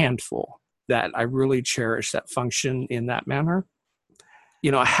say a handful, that I really cherish that function in that manner.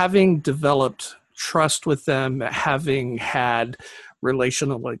 Having developed trust with them, having had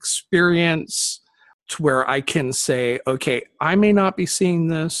relational experience to where I can say, okay, I may not be seeing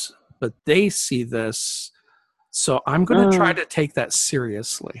this, but they see this. So I'm going to try to take that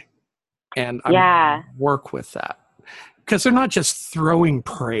seriously, and I'm gonna work with that, because they're not just throwing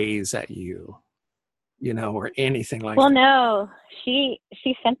praise at you, or anything like Well, that. no, she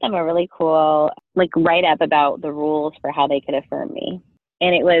sent them a really cool write up about the rules for how they could affirm me.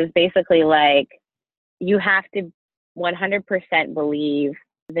 And it was basically like, you have to 100% believe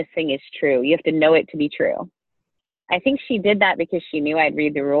this thing is true. You have to know it to be true. I think she did that because she knew I'd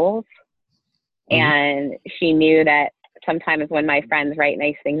read the rules. And she knew that sometimes when my friends write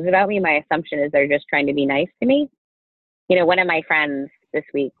nice things about me, my assumption is they're just trying to be nice to me. One of my friends this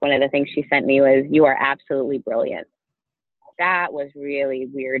week, one of the things she sent me was, "You are absolutely brilliant." That was really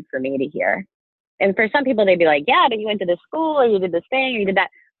weird for me to hear. And for some people, they'd be like, "Yeah, but you went to this school, or you did this thing, or you did that."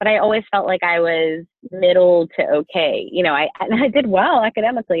 But I always felt like I was middle to okay. I did well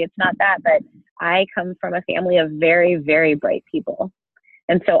academically. It's not that, but I come from a family of very, very bright people.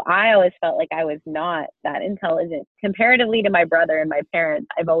 And so I always felt like I was not that intelligent comparatively to my brother and my parents.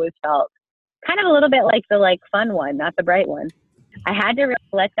 I've always felt kind of a little bit like the fun one, not the bright one. I had to really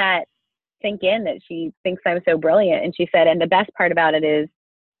let that sink in, that she thinks I'm so brilliant. And she said, and the best part about it is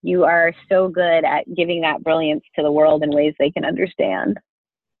you are so good at giving that brilliance to the world in ways they can understand.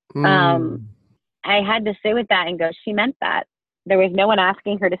 I had to sit with that and go, she meant that. There was no one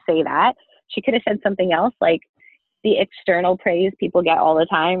asking her to say that. She could have said something else, like the external praise people get all the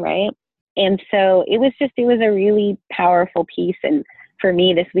time, right? And so it was a really powerful piece. And for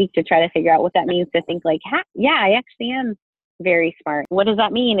me this week to try to figure out what that means, to think yeah, I actually am very smart. What does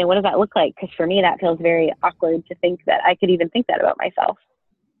that mean? And what does that look like? Because for me, that feels very awkward to think that I could even think that about myself.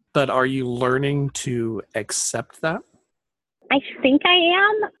 But are you learning to accept that? I think I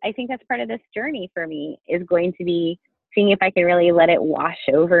am. I think that's part of this journey for me, is going to be seeing if I can really let it wash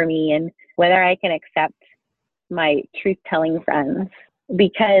over me, and whether I can accept my truth-telling friends.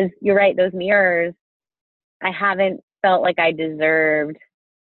 Because you're right, those mirrors, I haven't felt like I deserved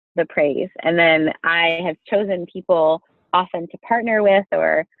the praise. And then I have chosen people often to partner with,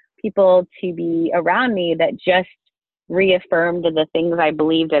 or people to be around me, that just reaffirmed the things I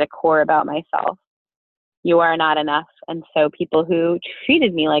believed at a core about myself. You are not enough. And so people who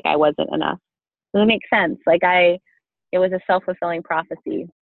treated me like I wasn't enough. Does it make sense? It was a self-fulfilling prophecy.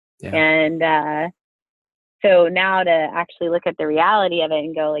 Yeah. And so now to actually look at the reality of it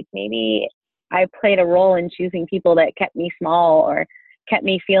and go, maybe I played a role in choosing people that kept me small, or kept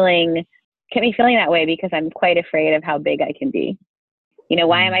me feeling that way, because I'm quite afraid of how big I can be.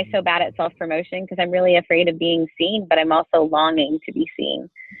 Why am I so bad at self-promotion? Because I'm really afraid of being seen, but I'm also longing to be seen.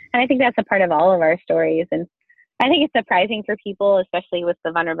 And I think that's a part of all of our stories. And I think it's surprising for people, especially with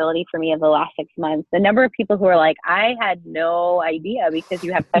the vulnerability for me of the last 6 months, the number of people who are like, I had no idea, because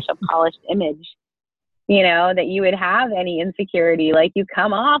you have such a polished image, that you would have any insecurity. You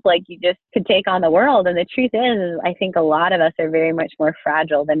come off like you just could take on the world. And the truth is I think a lot of us are very much more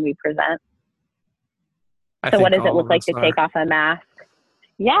fragile than we present. So what does it look like to take off a mask?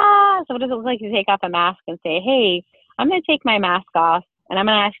 Yeah. So what does it look like to take off a mask and say, hey, I'm going to take my mask off, and I'm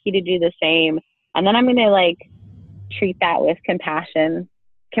going to ask you to do the same. And then I'm going to treat that with compassion.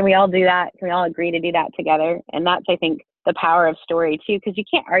 Can we all do that? Can we all agree to do that together? And that's, I think, the power of story too, because you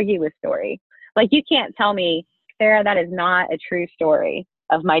can't argue with story. You can't tell me, Sarah, that is not a true story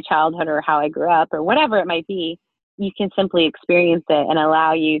of my childhood or how I grew up or whatever it might be. You can simply experience it and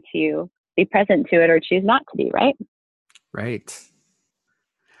allow you to be present to it, or choose not to be, right? Right.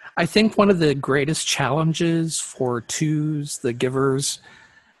 I think one of the greatest challenges for twos, the givers,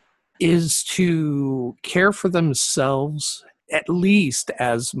 is to care for themselves at least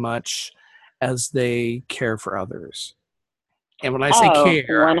as much as they care for others. And when I say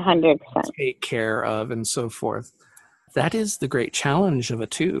care, 100%. take care of and so forth, that is the great challenge of a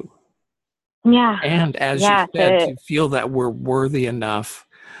two. Yeah. And as you said, to feel that we're worthy enough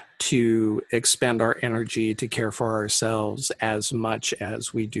to expend our energy to care for ourselves as much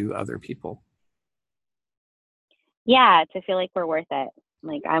as we do other people. Yeah, to feel like we're worth it.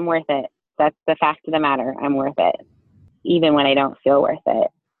 I'm worth it. That's the fact of the matter. I'm worth it, even when I don't feel worth it.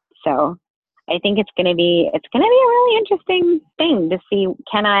 So I think it's going to be a really interesting thing to see.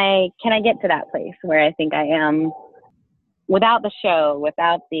 Can I get to that place where I think I am, without the show,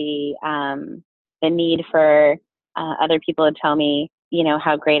 without the need for other people to tell me,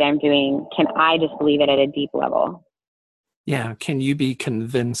 how great I'm doing? Can I just believe it at a deep level? Yeah. Can you be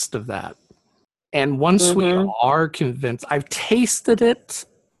convinced of that? And once we are convinced, I've tasted it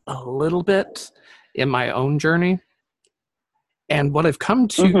a little bit in my own journey. And what I've come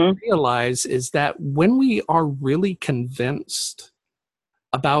to realize is that when we are really convinced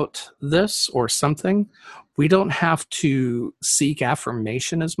about this or something, We don't have to seek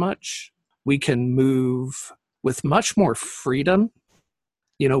affirmation as much. We can move with much more freedom.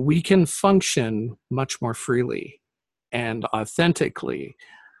 We can function much more freely and authentically.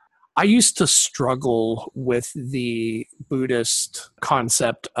 I used to struggle with the Buddhist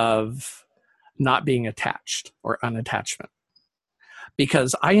concept of not being attached or unattachment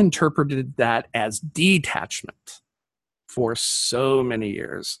because I interpreted that as detachment for so many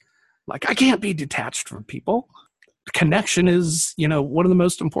years. Like, I can't be detached from people. Connection is, one of the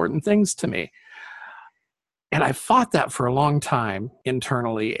most important things to me. And I fought that for a long time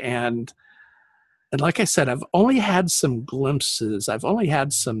internally. And like I said, I've only had some glimpses, I've only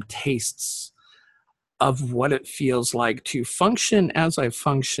had some tastes of what it feels like to function as I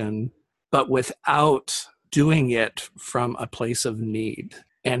function, but without doing it from a place of need.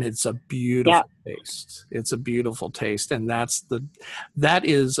 And it's a beautiful taste. It's a beautiful taste. And that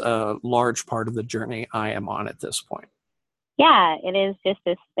is a large part of the journey I am on at this point. Yeah, it is just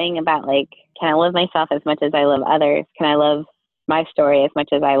this thing about like, can I love myself as much as I love others? Can I love my story as much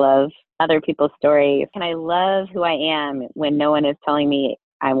as I love other people's stories? Can I love who I am when no one is telling me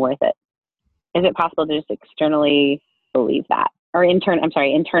I'm worth it? Is it possible to just externally believe that? Or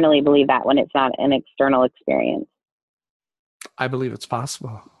internally believe that when it's not an external experience? I believe it's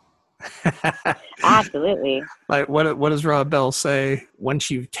possible. Absolutely. Like what does Rob Bell say?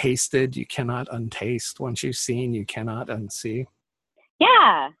 Once you've tasted, you cannot untaste. Once you've seen, you cannot unsee.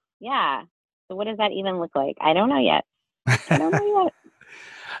 Yeah. So what does that even look like? I don't know yet.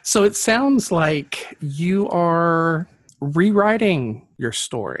 So it sounds like you are rewriting your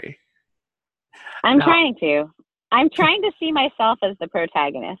story. I'm trying to see myself as the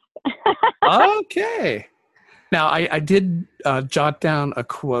protagonist. Okay. Now, I did jot down a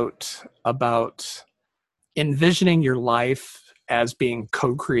quote about envisioning your life as being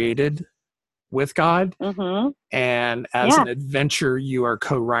co-created with God. Mm-hmm. And as an adventure, you are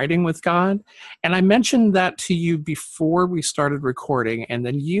co-writing with God. And I mentioned that to you before we started recording, and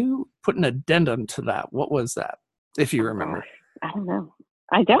then you put an addendum to that. What was that, if you remember? I don't know.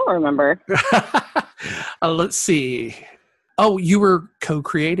 I don't remember. Let's see. Oh, you were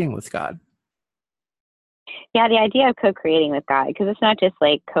co-creating with God. Yeah, the idea of co-creating with God, because it's not just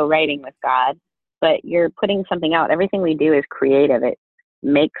like co-writing with God, but you're putting something out. Everything we do is creative. It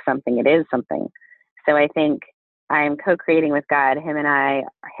makes something. It is something. So I think I'm co-creating with God,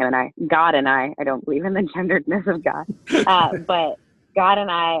 God and I don't believe in the genderedness of God, but God and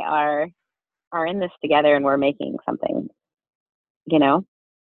I are in this together and we're making something,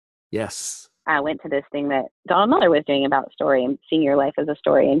 Yes. I went to this thing that Donald Miller was doing about story and seeing your life as a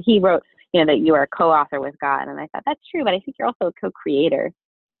story. And he wrote, that you are a co-author with God. And I thought, that's true, but I think you're also a co-creator.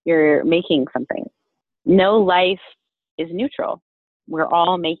 You're making something. No life is neutral. We're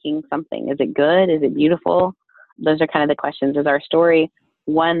all making something. Is it good? Is it beautiful? Those are kind of the questions. Is our story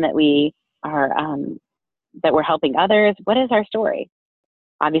one that we are, that we're helping others? What is our story?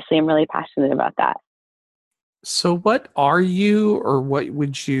 Obviously, I'm really passionate about that. So what are you, or what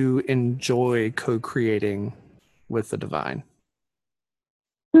would you enjoy co-creating with the divine?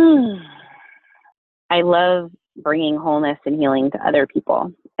 I love bringing wholeness and healing to other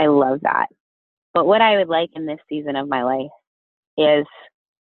people. I love that. But what I would like in this season of my life is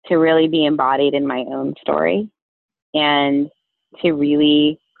to really be embodied in my own story and to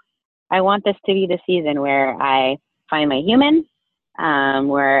really, I want this to be the season where I find my human,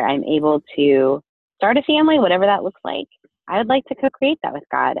 where I'm able to start a family, whatever that looks like. I would like to co-create that with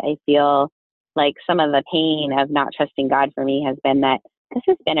God. I feel like some of the pain of not trusting God for me has been that this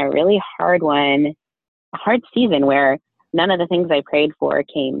has been a really hard one, a hard season where none of the things I prayed for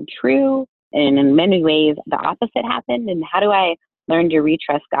came true. And in many ways, the opposite happened. And how do I learn to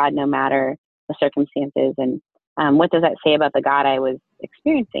retrust God no matter the circumstances? And what does that say about the God I was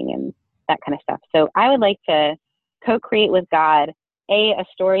experiencing and that kind of stuff? So I would like to co-create with God, a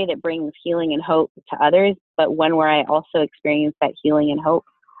story that brings healing and hope to others, but one where I also experience that healing and hope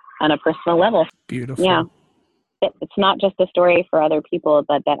on a personal level. Beautiful. Yeah. It's not just a story for other people,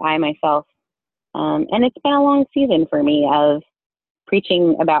 but that I myself, and it's been a long season for me of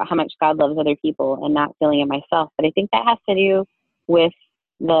preaching about how much God loves other people and not feeling it myself. But I think that has to do with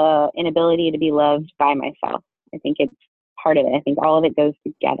the inability to be loved by myself. I think it's part of it. I think all of it goes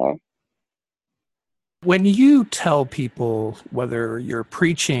together. When you tell people, whether you're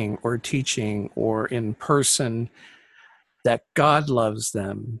preaching or teaching or in person, that God loves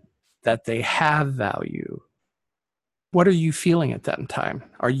them, that they have value, what are you feeling at that time?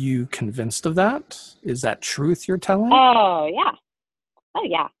 Are you convinced of that? Is that truth you're telling? Oh,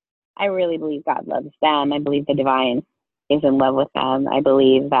 yeah. I really believe God loves them. I believe the divine is in love with them. I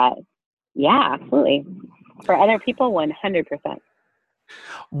believe that, yeah, absolutely. For other people, 100%.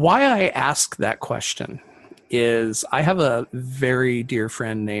 Why I ask that question is I have a very dear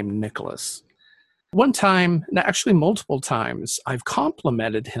friend named Nicholas. One time, actually multiple times, I've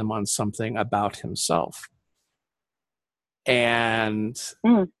complimented him on something about himself. And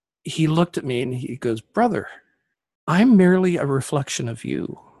he looked at me and he goes, "Brother, I'm merely a reflection of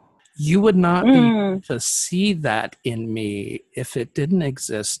you. You would not be able to see that in me if it didn't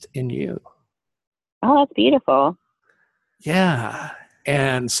exist in you." Oh, that's beautiful. Yeah.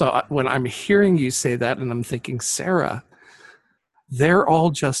 And so when I'm hearing you say that and I'm thinking, Sarah, they're all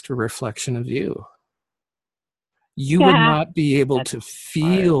just a reflection of you. You would not be able to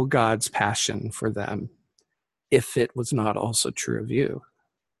feel God's passion for them if it was not also true of you.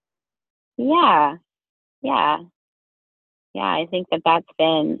 Yeah. I think that's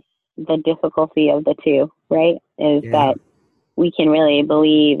been the difficulty of the two, right? Is that we can really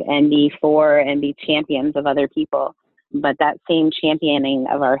believe and be for and be champions of other people, but that same championing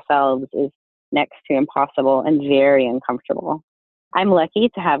of ourselves is next to impossible and very uncomfortable. I'm lucky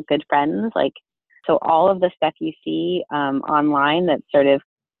to have good friends. So all of the stuff you see online that's sort of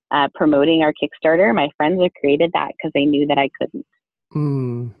promoting our Kickstarter, my friends have created that because they knew that I couldn't.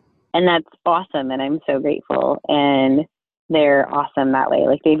 And that's awesome. And I'm so grateful. And they're awesome that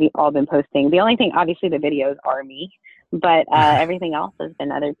way. They've all been posting. The only thing, obviously the videos are me, but everything else has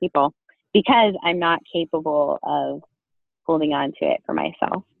been other people because I'm not capable of holding on to it for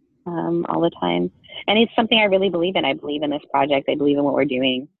myself all the time. And it's something I really believe in. I believe in this project. I believe in what we're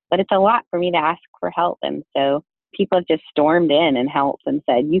doing, but it's a lot for me to ask for help. And so people have just stormed in and helped and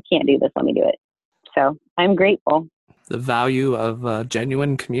said, "You can't do this. Let me do it." So I'm grateful. The value of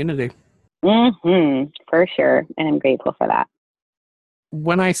genuine community. For sure. And I'm grateful for that.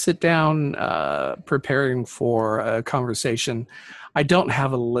 When I sit down preparing for a conversation, I don't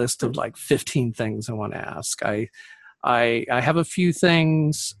have a list of 15 things I want to ask. I have a few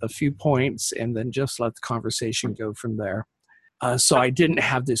things, a few points, and then just let the conversation go from there. So I didn't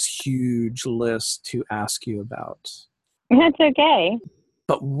have this huge list to ask you about. That's okay.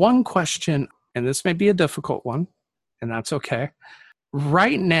 But one question, and this may be a difficult one, and that's okay.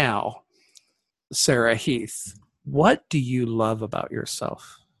 Right now, Sarah Heath, what do you love about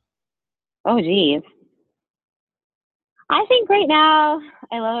yourself? Oh, geez. I think right now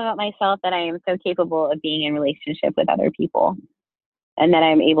I love about myself that I am so capable of being in relationship with other people and that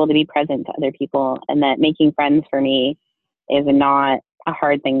I'm able to be present to other people and that making friends for me is not a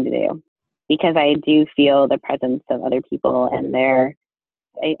hard thing to do because I do feel the presence of other people and I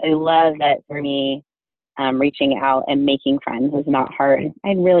love that for me, reaching out and making friends is not hard.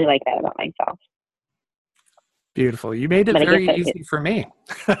 I really like that about myself. Beautiful. You made it very easy for me.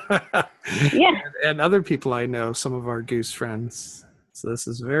 Yeah. And other people I know, some of our Goose friends. So this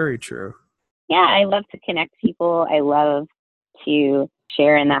is very true. Yeah, I love to connect people. I love to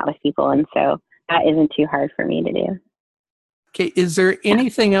share in that with people. And so that isn't too hard for me to do. Okay. Is there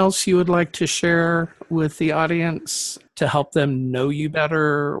anything else you would like to share with the audience to help them know you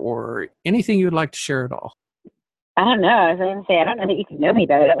better or anything you would like to share at all? I don't know. I was going to say, I don't know that you can know me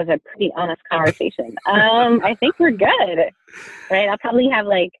better. That was a pretty honest conversation. I think we're good, right? I'll probably have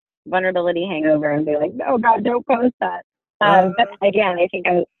vulnerability hangover and be like, "No, God, don't post that." But again, I think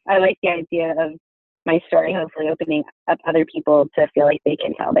I like the idea of my story hopefully opening up other people to feel like they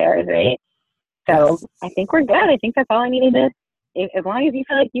can tell theirs, right? So yes. I think we're good. I think that's all I needed to, as long as you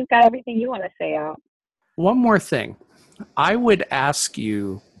feel like you've got everything you want to say out. One more thing. I would ask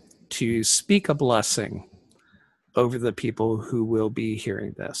you to speak a blessing over the people who will be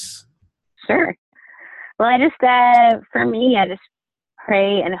hearing this. Sure. Well, I just, for me, I just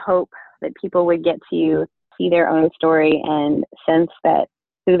pray and hope that people would get to see their own story and sense that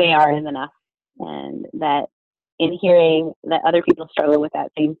who they are is enough. And that in hearing that other people struggle with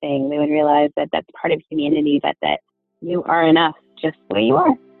that same thing, they would realize that that's part of humanity, that you are enough just the way you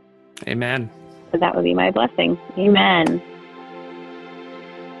are. Amen. So that would be my blessing. Amen.